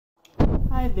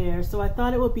Hi there. So I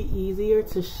thought it would be easier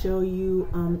to show you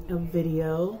a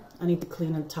video. I need to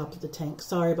clean the top of the tank.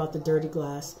 Sorry about the dirty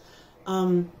glass.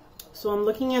 So I'm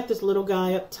looking at this little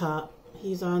guy up top.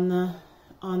 He's on the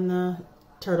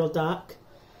turtle dock.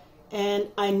 And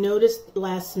I noticed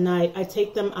last night, I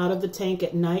take them out of the tank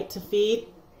at night to feed.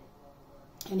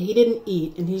 And he didn't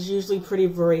eat, and he's usually pretty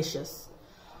voracious.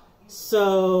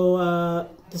 So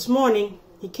this morning,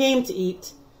 he came to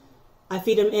eat. I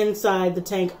feed him inside the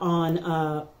tank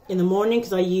in the morning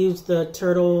because I use the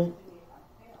turtle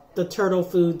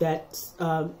food that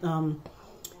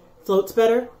floats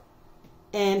better.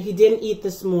 And he didn't eat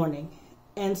this morning.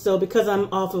 And so because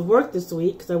I'm off of work this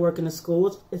week, because I work in a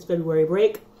school, it's February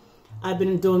break, I've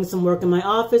been doing some work in my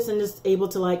office and just able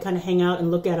to like kind of hang out and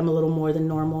look at him a little more than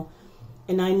normal.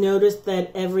 And I noticed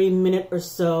that every minute or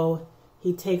so,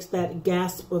 he takes that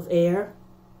gasp of air.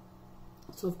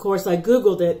 So of course I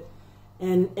Googled it.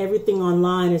 And everything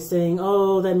online is saying,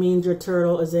 oh, that means your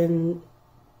turtle is in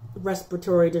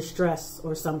respiratory distress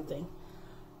or something.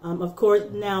 Of course,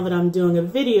 now that I'm doing a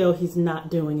video, he's not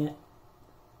doing it.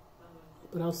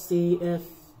 But I'll see if,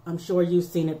 I'm sure you've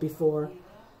seen it before.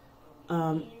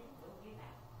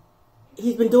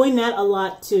 He's been doing that a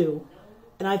lot too.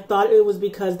 And I thought it was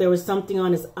because there was something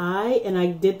on his eye. And I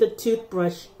did the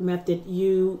toothbrush method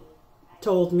you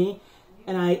told me.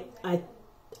 And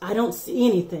I don't see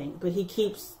anything, but he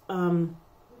keeps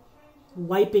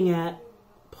wiping at,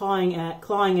 clawing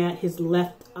at his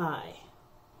left eye.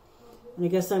 And I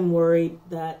guess I'm worried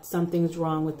that something's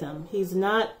wrong with him. He's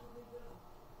not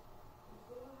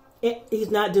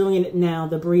doing it now,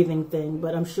 the breathing thing,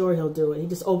 but I'm sure he'll do it. He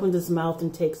just opens his mouth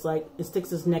and sticks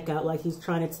his neck out like he's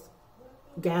trying to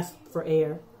gasp for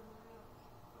air.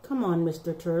 Come on,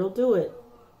 Mr. Turtle, do it.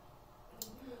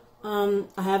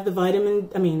 I have the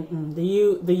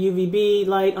the UVB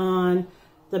light on,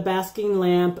 the basking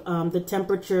lamp. The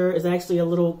temperature is actually a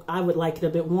little, I would like it a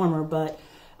bit warmer, but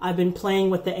I've been playing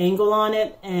with the angle on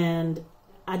it and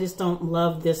I just don't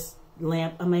love this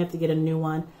lamp. I might have to get a new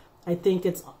one. I think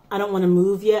I don't want to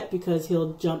move yet because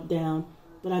he'll jump down,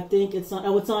 but I think it's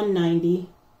on 90.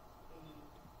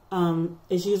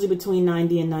 It's usually between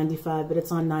 90 and 95, but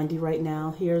it's on 90 right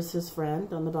now. Here's his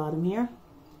friend on the bottom here.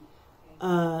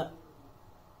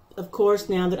 Of course,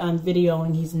 now that I'm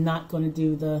videoing, he's not going to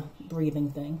do the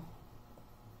breathing thing.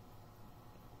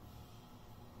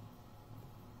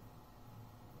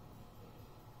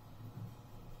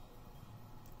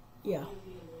 Yeah.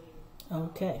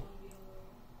 Okay.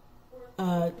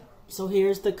 So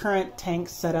here's the current tank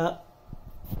setup.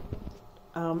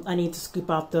 I need to scoop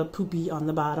out the poopy on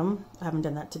the bottom. I haven't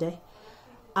done that today.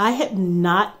 I had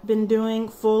not been doing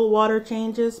full water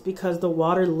changes because the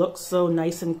water looks so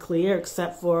nice and clear,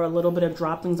 except for a little bit of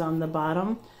droppings on the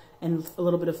bottom and a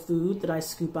little bit of food that I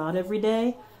scoop out every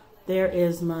day. There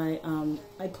is my,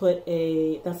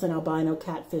 that's an albino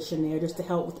catfish in there just to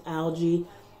help with algae.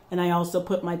 And I also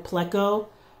put my pleco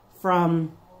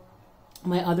from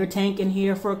my other tank in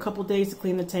here for a couple days to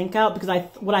clean the tank out because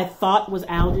what I thought was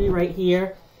algae right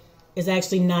here is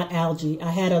actually not algae.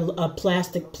 I had a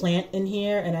plastic plant in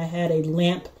here and I had a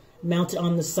lamp mounted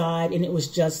on the side and it was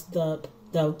just the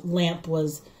lamp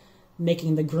was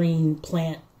making the green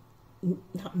plant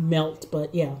not melt,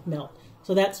 but yeah, melt.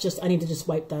 So that's just, I need to just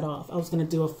wipe that off. I was going to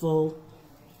do a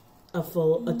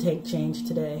tank change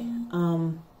today.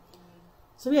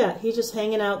 So yeah, he's just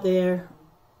hanging out there,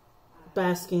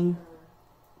 basking,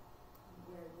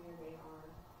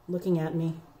 looking at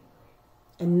me,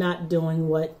 and not doing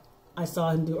what I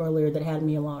saw him do earlier that had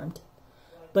me alarmed.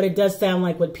 But it does sound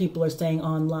like what people are saying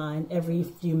online. Every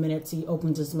few minutes he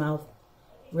opens his mouth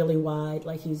really wide,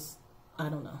 like he's, I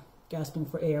don't know, gasping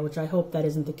for air, which I hope that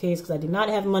isn't the case because I do not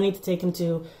have money to take him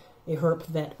to a herp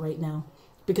vet right now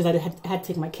because I had to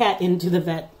take my cat into the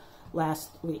vet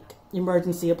last week.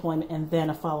 Emergency appointment and then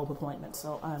a follow-up appointment.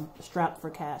 So I'm strapped for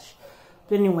cash.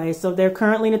 But anyway, so they're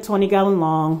currently in a 20-gallon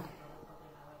long.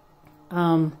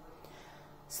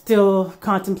 Still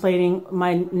contemplating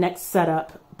my next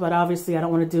setup, but obviously I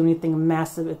don't want to do anything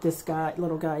massive if this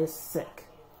little guy is sick.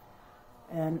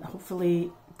 And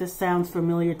hopefully this sounds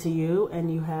familiar to you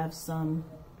and you have some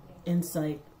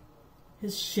insight.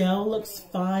 His shell looks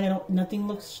fine. Nothing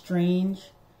looks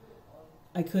strange.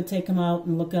 I could take him out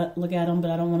and look at him,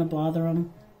 but I don't want to bother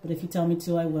him. But if you tell me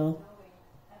to, I will.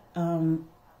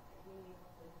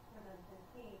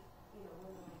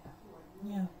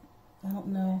 Yeah, I don't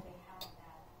know.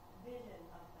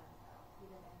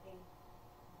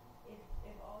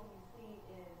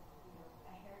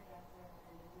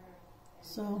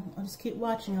 So I'll just keep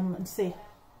watching them and see.